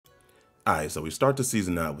Alright, so we start the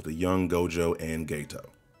season out with a young Gojo and Geto.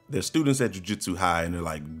 They're students at Jujutsu High and they're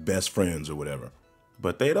like best friends or whatever.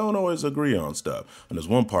 But they don't always agree on stuff. And there's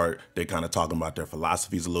one part, they're kind of talking about their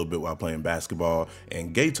philosophies a little bit while playing basketball,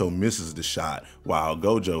 and Geto misses the shot while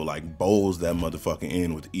Gojo like bowls that motherfucker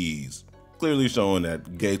in with ease. Clearly showing that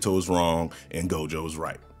Geto is wrong and Gojo is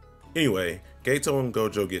right. Anyway, Geto and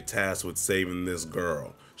Gojo get tasked with saving this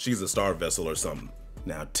girl. She's a star vessel or something.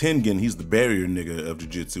 Now, Tengen, he's the barrier nigga of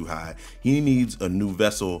Jujutsu High. He needs a new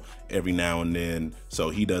vessel every now and then so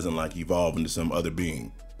he doesn't like evolve into some other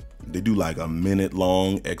being. They do like a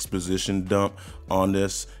minute-long exposition dump on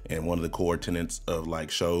this, and one of the core tenets of like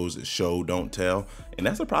shows is show, don't tell. And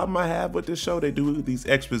that's a problem I have with this show. They do these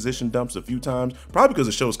exposition dumps a few times, probably because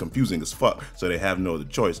the show is confusing as fuck, so they have no other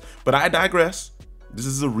choice. But I digress. This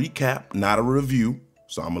is a recap, not a review,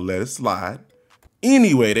 so I'm gonna let it slide.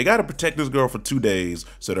 Anyway, they gotta protect this girl for 2 days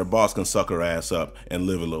so their boss can suck her ass up and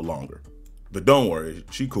live a little longer. But don't worry,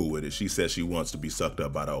 she cool with it. She says she wants to be sucked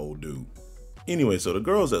up by the old dude. Anyway, so the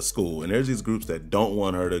girl's at school and there's these groups that don't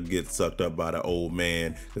want her to get sucked up by the old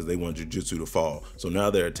man because they want Jujutsu to fall. So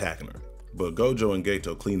now they're attacking her. But Gojo and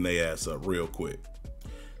Geto clean their ass up real quick.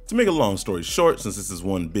 To make a long story short, since this is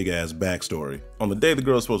one big ass backstory, on the day the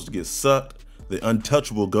girl's supposed to get sucked, the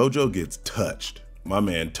untouchable Gojo gets touched. My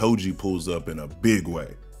man Toji pulls up in a big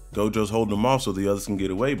way. Gojo's holding him off so the others can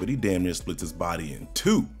get away, but he damn near splits his body in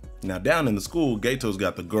two. Now down in the school, Geto's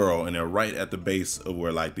got the girl and they're right at the base of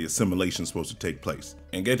where like the assimilation's supposed to take place.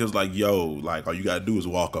 And Geto's like, yo, like all you gotta do is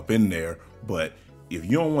walk up in there, but if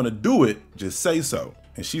you don't wanna do it, just say so.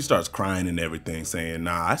 And she starts crying and everything, saying,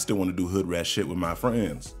 nah, I still wanna do hood rat shit with my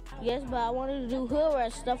friends. Yes, but I wanted to do hood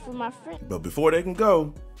rat stuff with my friends. But before they can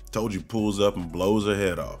go, Toji pulls up and blows her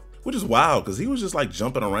head off. Which is wild, because he was just like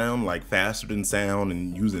jumping around like faster than sound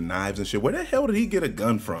and using knives and shit. Where the hell did he get a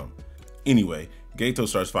gun from? Anyway, Geto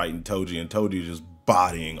starts fighting Toji and Toji is just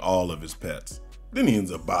bodying all of his pets. Then he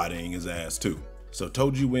ends up bodying his ass too. So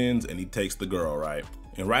Toji wins and he takes the girl, right?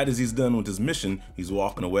 And right as he's done with his mission, he's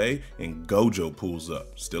walking away and Gojo pulls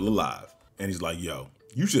up, still alive. And he's like, yo,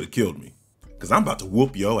 you should have killed me, because I'm about to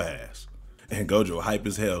whoop your ass. And Gojo hype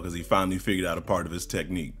as hell because he finally figured out a part of his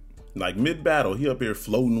technique. Like mid-battle, he up here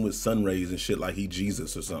floating with sun rays and shit like he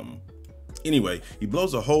Jesus or something. Anyway, he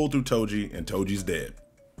blows a hole through Toji and Toji's dead.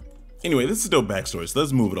 Anyway, this is still backstory, so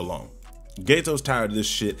let's move it along. Geto's tired of this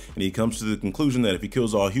shit and he comes to the conclusion that if he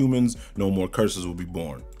kills all humans, no more curses will be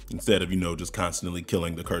born. Instead of, you know, just constantly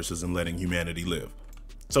killing the curses and letting humanity live.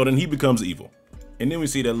 So then he becomes evil. And then we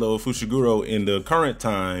see that little Fushiguro in the current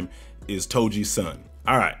time is Toji's son.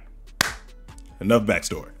 All right, enough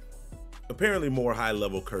backstory. Apparently more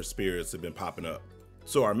high-level cursed spirits have been popping up.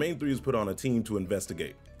 So our main three is put on a team to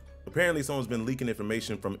investigate. Apparently someone's been leaking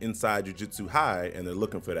information from inside Jujutsu High and they're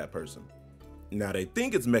looking for that person. Now they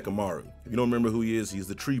think it's Mekamaru. If you don't remember who he is, he's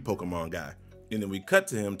the tree Pokemon guy. And then we cut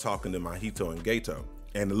to him talking to Mahito and Geto.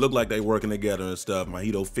 And it looked like they working together and stuff.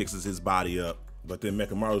 Mahito fixes his body up. But then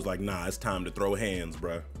Mekamaru's like, nah, it's time to throw hands,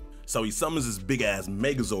 bruh. So he summons this big ass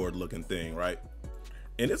Megazord looking thing, right?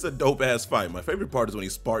 And it's a dope ass fight. My favorite part is when he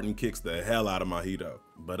Spartan kicks the hell out of Mahito.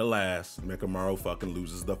 But alas, Mekamaru fucking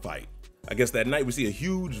loses the fight. I guess that night we see a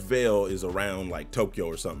huge veil is around like Tokyo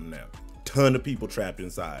or something now. Ton of people trapped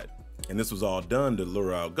inside. And this was all done to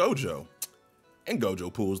lure out Gojo. And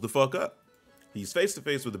Gojo pulls the fuck up. He's face to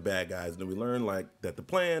face with the bad guys, and then we learn like that the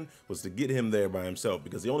plan was to get him there by himself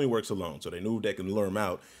because he only works alone. So they knew if they can lure him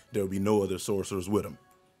out, there would be no other sorcerers with him.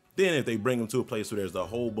 Then if they bring him to a place where there's a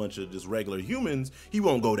whole bunch of just regular humans, he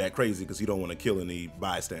won't go that crazy because he don't want to kill any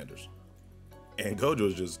bystanders. And Gojo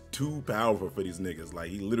is just too powerful for these niggas. Like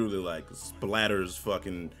he literally like splatters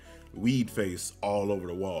fucking weed face all over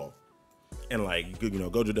the wall. And like, you know,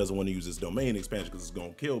 Gojo doesn't want to use this domain expansion because it's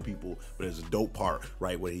gonna kill people, but there's a dope part,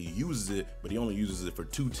 right, where he uses it, but he only uses it for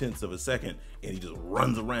 0.2 of a second, and he just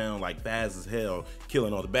runs around like fast as hell,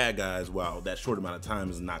 killing all the bad guys while that short amount of time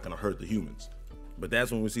is not gonna hurt the humans. But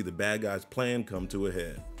that's when we see the bad guys' plan come to a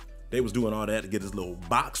head. They was doing all that to get this little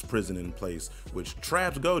box prison in place, which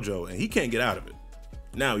traps Gojo, and he can't get out of it.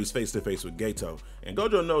 Now he's face to face with Geto, and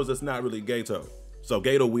Gojo knows that's not really Geto. So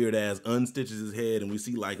Geto weird ass unstitches his head, and we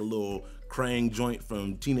see like a little Krang joint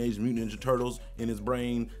from Teenage Mutant Ninja Turtles in his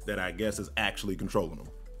brain that I guess is actually controlling him.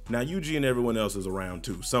 Now Yuji and everyone else is around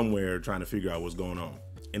too, somewhere trying to figure out what's going on.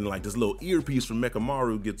 And like this little earpiece from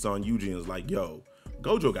Mekamaru gets on Yuji and is like, yo,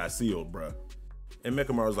 Gojo got sealed, bruh. And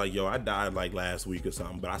Mekamaru's like, yo, I died like last week or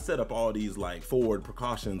something, but I set up all these like forward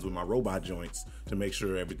precautions with my robot joints to make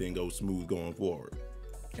sure everything goes smooth going forward.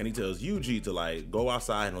 And he tells Yuji to like go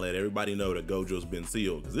outside and let everybody know that Gojo's been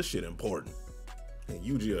sealed because this shit important. And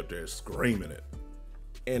Yuji up there screaming it.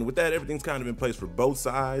 And with that, everything's kind of in place for both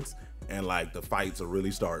sides. and like the fights are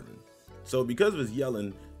really starting. So because of his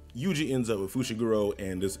yelling, Yuji ends up with Fushiguro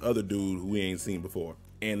and this other dude who we ain't seen before.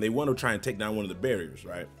 And they want to try and take down one of the barriers,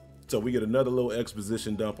 right? So we get another little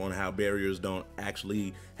exposition dump on how barriers don't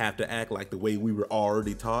actually have to act like the way we were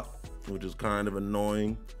already taught, which is kind of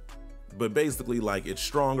annoying. But basically, like, it's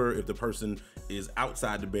stronger if the person is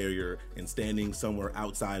outside the barrier and standing somewhere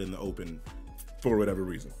outside in the open for whatever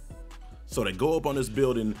reason. So they go up on this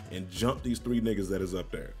building and jump these 3 niggas that is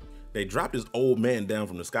up there. They drop this old man down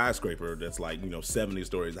from the skyscraper that's like, 70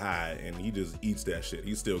 stories high, and he just eats that shit.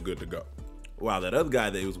 He's still good to go. While that other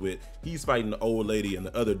guy that he was with, he's fighting the old lady and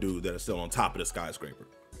the other dude that are still on top of the skyscraper.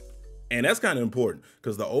 And that's kind of important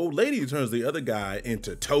because the old lady turns the other guy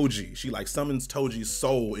into Toji. She like summons Toji's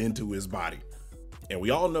soul into his body. And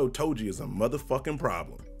we all know Toji is a motherfucking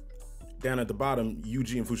problem. Down at the bottom,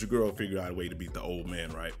 Yuji and Fushiguro figure out a way to beat the old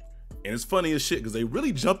man, right? And it's funny as shit because they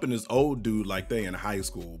really jumping this old dude like they in high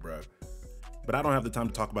school, bruh. But I don't have the time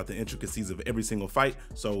to talk about the intricacies of every single fight,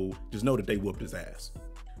 so just know that they whooped his ass.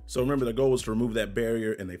 So remember, the goal was to remove that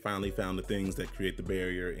barrier, and they finally found the things that create the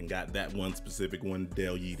barrier and got that one specific one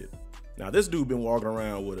yeeted. Now this dude been walking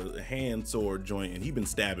around with a hand sword joint, and he been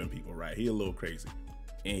stabbing people, right? He a little crazy.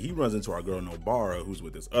 And he runs into our girl Nobara, who's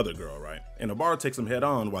with this other girl, right? And Nobara takes him head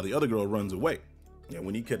on while the other girl runs away. And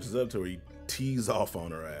when he catches up to her, he tees off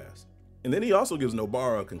on her ass. And then he also gives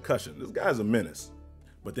Nobara a concussion. This guy's a menace.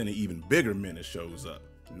 But then an even bigger menace shows up,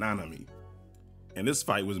 Nanami. And this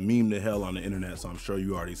fight was memed to hell on the internet, so I'm sure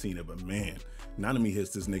you already seen it, but man, Nanami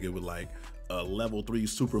hits this nigga with like a level 3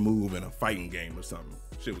 super move in a fighting game or something.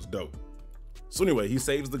 Shit was dope. So anyway, he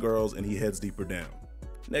saves the girls and he heads deeper down.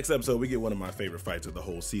 Next episode, we get one of my favorite fights of the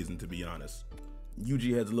whole season, to be honest.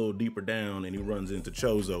 Yuji heads a little deeper down and he runs into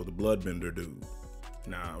Chozo, the bloodbender dude.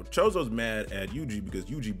 Now, Chozo's mad at Yuji because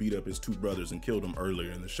Yuji beat up his 2 brothers and killed them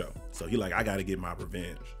earlier in the show. So he like, I gotta get my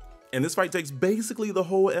revenge. And this fight takes basically the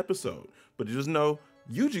whole episode, but just know,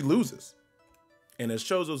 Yuji loses. And as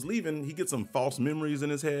Chozo's leaving, he gets some false memories in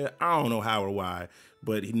his head. I don't know how or why,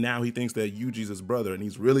 but now he thinks that Yuji's his brother and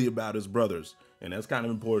he's really about his brothers. And that's kind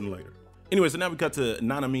of important later. Anyway, so now we cut to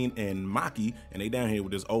Nanami and Maki, and they down here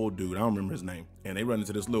with this old dude, I don't remember his name. And they run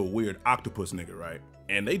into this little weird octopus nigga, right?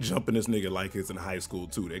 And they jumping this nigga like it's in high school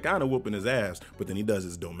too. They kind of whooping his ass, but then he does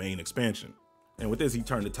his domain expansion. And with this, he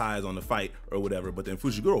turned the tides on the fight or whatever, but then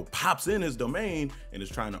Fushiguro pops in his domain and is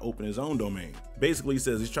trying to open his own domain. Basically, he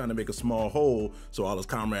says he's trying to make a small hole so all his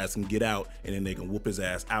comrades can get out and then they can whoop his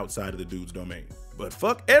ass outside of the dude's domain. But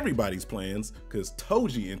fuck everybody's plans, because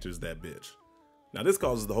Toji enters that bitch. Now this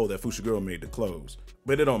causes the hole that Fushiguro made to close,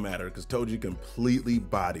 but it don't matter because Toji completely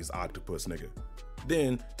bodies Octopus nigga.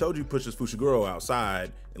 Then Toji pushes Fushiguro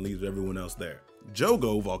outside and leaves everyone else there.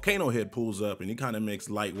 Jogo, Volcano Head, pulls up and he kind of makes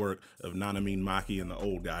light work of Nanami, Maki, and the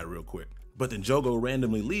old guy real quick. But then Jogo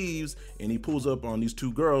randomly leaves and he pulls up on these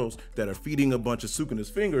 2 girls that are feeding a bunch of Sukuna's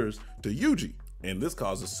fingers to Yuji. And this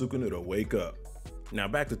causes Sukuna to wake up. Now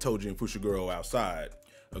back to Toji and Fushiguro outside.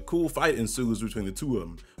 A cool fight ensues between the 2 of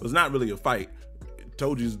them. It was not really a fight.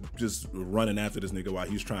 Toji's just running after this nigga while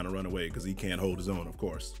he's trying to run away because he can't hold his own, of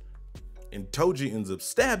course. And Toji ends up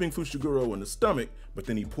stabbing Fushiguro in the stomach, but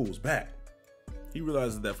then he pulls back. He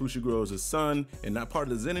realizes that Fushiguro is his son and not part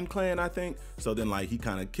of the Zenin clan, I think. So then like he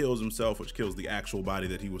kind of kills himself, which kills the actual body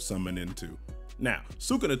that he was summoned into. Now,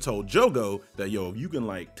 Sukuna told Jogo that, yo, if you can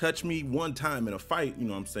like touch me one time in a fight, you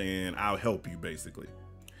know what I'm saying, I'll help you basically.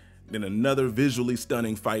 Then another visually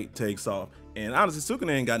stunning fight takes off. And honestly,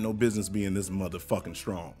 Sukuna ain't got no business being this motherfucking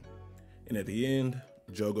strong. And at the end,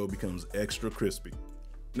 Jogo becomes extra crispy.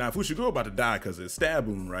 Now, Fushiguro about to die because of his stab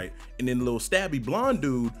wound, right? And then the little stabby blonde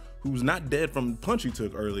dude, who's not dead from the punch he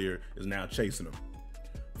took earlier, is now chasing him.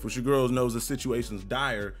 Fushiguro knows the situation's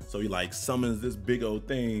dire, so he like summons this big old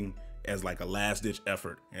thing as like a last ditch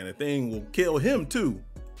effort. And the thing will kill him too.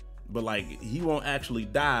 But like, he won't actually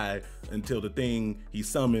die until the thing he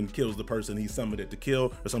summoned kills the person he summoned it to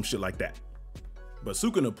kill or some shit like that. But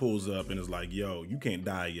Sukuna pulls up and is like, yo, you can't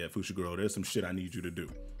die yet, Fushiguro. There's some shit I need you to do.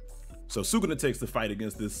 So Sukuna takes the fight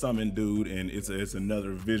against this summoned dude, and it's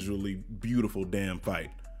another visually beautiful damn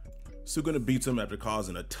fight. Sukuna beats him after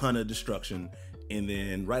causing a ton of destruction, and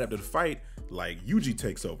then right after the fight, like, Yuji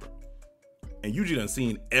takes over. And Yuji done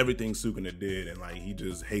seen everything Sukuna did, and like he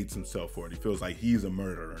just hates himself for it. He feels like he's a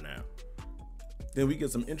murderer now. Then we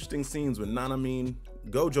get some interesting scenes with Nanami.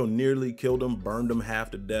 Gojo nearly killed him, burned him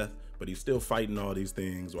half to death, but he's still fighting all these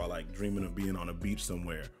things while like dreaming of being on a beach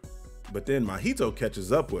somewhere. But then Mahito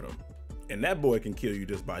catches up with him. And that boy can kill you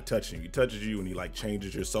just by touching you. He touches you and he like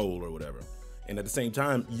changes your soul or whatever. And at the same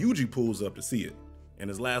time, Yuji pulls up to see it. And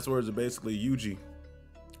his last words are basically, Yuji,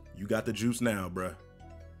 you got the juice now, bruh.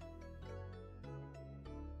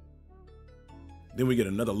 Then we get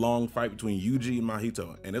another long fight between Yuji and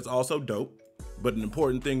Mahito, and it's also dope. But an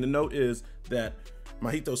important thing to note is that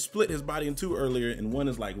Mahito split his body in two earlier, and one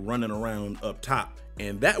is like running around up top,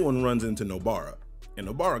 and that one runs into Nobara. And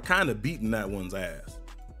Nobara kind of beating that one's ass.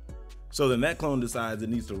 So then that clone decides it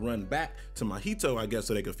needs to run back to Mahito, I guess,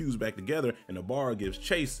 so they can fuse back together, and Nobara gives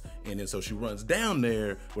chase, and then so she runs down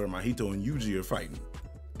there where Mahito and Yuji are fighting.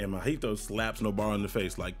 And Mahito slaps Nobara in the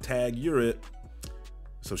face like, tag, you're it.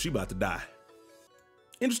 So she about to die.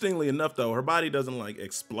 Interestingly enough though, her body doesn't like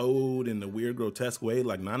explode in the weird grotesque way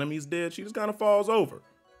like Nanami's did, she just kind of falls over.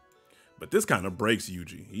 But this kind of breaks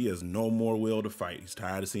Yuji. He has no more will to fight. He's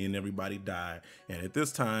tired of seeing everybody die, and at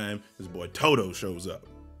this time, his boy Todo shows up.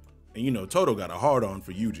 And you know, Todo got a hard-on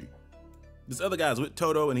for Yuji. This other guy's with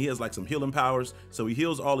Todo, and he has like some healing powers, so he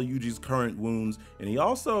heals all of Yuji's current wounds. And he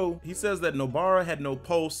says that Nobara had no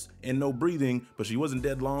pulse and no breathing, but she wasn't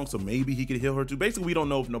dead long, so maybe he could heal her too. Basically, we don't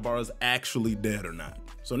know if Nobara's actually dead or not.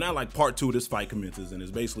 So now like part 2 of this fight commences, and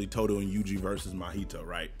it's basically Todo and Yuji versus Mahito,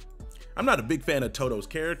 right? I'm not a big fan of Todo's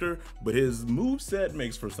character, but his moveset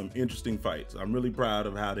makes for some interesting fights. I'm really proud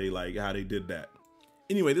of how they did that.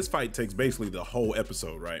 Anyway, this fight takes basically the whole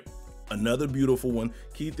episode, right? Another beautiful one.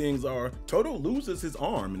 Key things are Todo loses his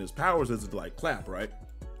arm and his powers is to like clap, right?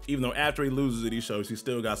 Even though after he loses it, he shows he's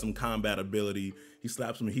still got some combat ability. He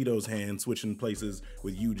slaps Mahito's hand, switching places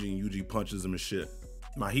with Yuji, and Yuji punches him and shit.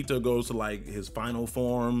 Mahito goes to like his final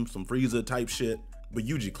form, some Frieza type shit, but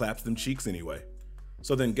Yuji claps them cheeks anyway.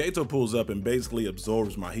 So then Geto pulls up and basically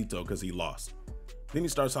absorbs Mahito because he lost. Then he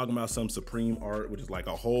starts talking about some supreme art, which is like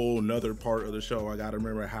a whole nother part of the show. I gotta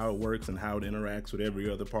remember how it works and how it interacts with every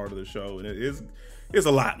other part of the show. And it's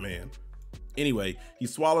a lot, man. Anyway, he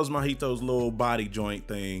swallows Mahito's little body joint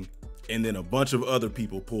thing, and then a bunch of other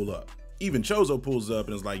people pull up. Even Chozo pulls up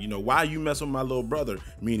and is like, you know, why you messing with my little brother?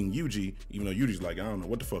 Meaning Yuji, even though Yuji's like, I don't know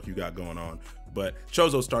what the fuck you got going on. But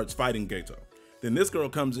Chozo starts fighting Geto. Then this girl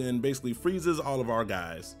comes in, basically freezes all of our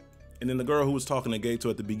guys. And then the girl who was talking to Geto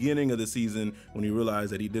at the beginning of the season, when he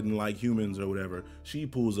realized that he didn't like humans or whatever, she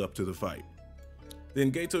pulls up to the fight.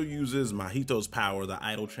 Then Geto uses Mahito's power, the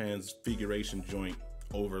idol transfiguration joint,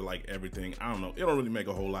 over like everything. I don't know, it don't really make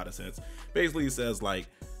a whole lot of sense. Basically he says like,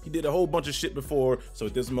 he did a whole bunch of shit before, so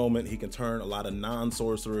at this moment he can turn a lot of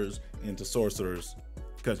non-sorcerers into sorcerers.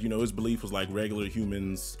 Because, you know, his belief was like regular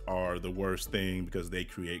humans are the worst thing because they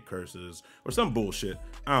create curses or some bullshit.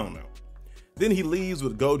 I don't know. Then he leaves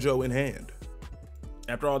with Gojo in hand.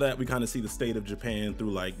 After all that, we kind of see the state of Japan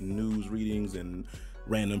through like news readings and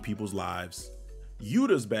random people's lives.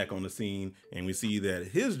 Yuta's back on the scene, and we see that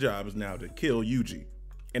his job is now to kill Yuji.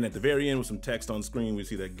 And at the very end with some text on screen, we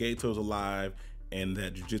see that Geto's alive and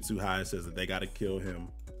that Jujutsu High says that they gotta kill him.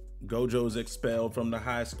 Gojo's expelled from the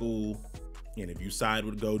high school, and if you side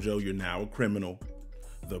with Gojo, you're now a criminal.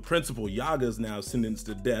 The principal Yaga is now sentenced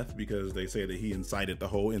to death because they say that he incited the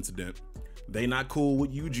whole incident. They not cool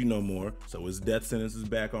with Yuji no more, so his death sentence is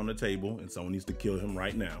back on the table and someone needs to kill him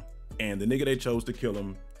right now. And the nigga they chose to kill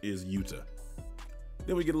him is Yuta.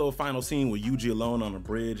 Then we get a little final scene with Yuji alone on a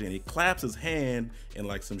bridge, and he claps his hand and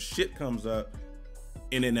like some shit comes up,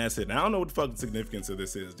 and then that's it. Now, I don't know what the fuck the significance of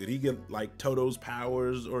this is. Did he get like Todo's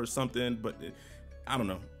powers or something? But I don't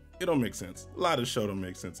know. It don't make sense. A lot of the show don't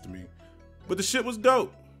make sense to me. But the shit was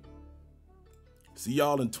dope. See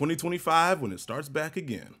y'all in 2025 when it starts back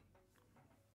again.